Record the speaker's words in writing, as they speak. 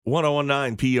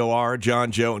1019 POR,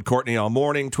 John, Joe, and Courtney all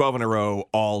morning, 12 in a row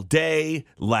all day.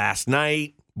 Last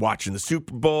night, watching the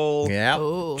Super Bowl. Yeah.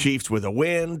 Ooh. Chiefs with a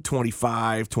win,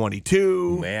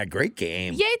 25-22. Man, great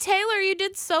game. Yay, Taylor, you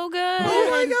did so good. Oh,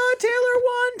 my God. Taylor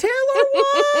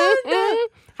won.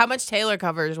 How much Taylor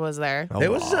coverage was there? A It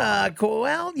was, lot. cool.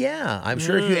 Well, yeah. I'm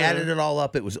sure if you added it all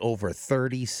up, it was over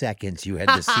 30 seconds you had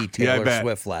to see Taylor bet.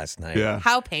 Swift last night. Yeah.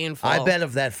 How painful. I bet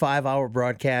of that 5-hour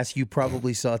broadcast, you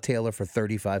probably saw Taylor for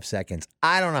 35 seconds.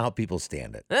 I don't know how people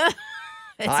stand it.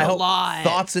 It's I a hope lot.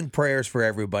 Thoughts and prayers for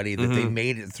everybody that they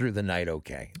made it through the night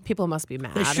okay. People must be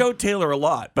mad. They showed Taylor a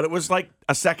lot, but it was like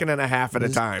a second and a half at a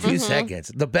time. Few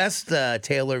seconds. The best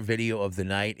Taylor video of the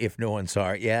night, if no one saw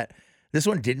it yet. This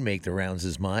one didn't make the rounds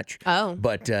as much. Oh.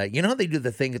 But you know how they do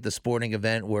the thing at the sporting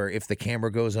event where if the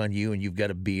camera goes on you and you've got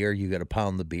a beer, you got to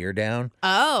pound the beer down?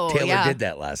 Oh, Taylor yeah. did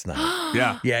that last night.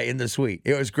 Yeah. Yeah, in the suite.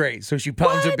 It was great. So she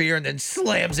pounds a beer and then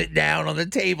slams it down on the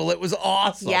table. It was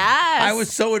awesome. Yes. I was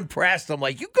so impressed. I'm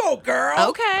like, you go,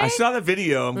 girl. Okay. I saw the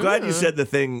video. I'm glad you said the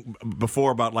thing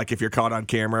before about like if you're caught on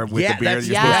camera with Yeah, the beer, that's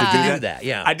you're yeah. supposed to you do do that. that,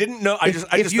 yeah. I didn't know. I If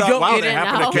just you thought, don't- wow, you they didn't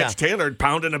happened to know? catch Taylor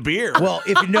pounding a beer. Well,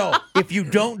 if you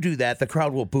don't do that, the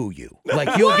crowd will boo you.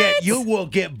 Like you will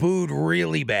get booed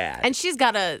really bad. And she's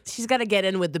gotta get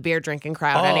in with the beer drinking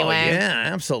crowd Oh, anyway. yeah,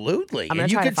 absolutely. I'm gonna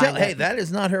and you try to can tell, find hey, it. that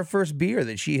is not her first beer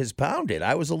that she has pounded.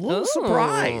 I was a little Ooh.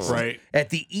 surprised Right. at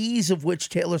the ease of which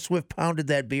Taylor Swift pounded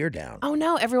that beer down. Oh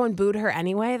no, everyone booed her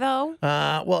anyway though.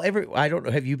 Well, I don't know.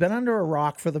 Have you been under a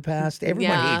rock for the past?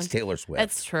 Everyone Yeah. hates Taylor Swift.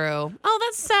 That's true. Oh,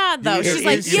 that's sad though. You She's either-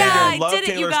 like, you yeah, either I love did it,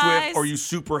 Taylor you guys. Swift, or you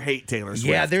super hate Taylor Swift.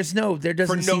 Yeah, there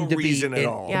doesn't no seem to reason be at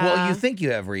all. Yeah. Well, you think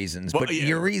you have reasons, Well, but yeah.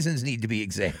 your reasons need to be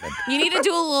examined. You need to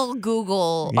do a little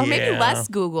Google, or maybe Yeah. less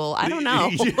Google. I don't know.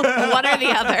 Yeah. One or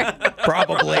the other.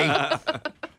 Probably.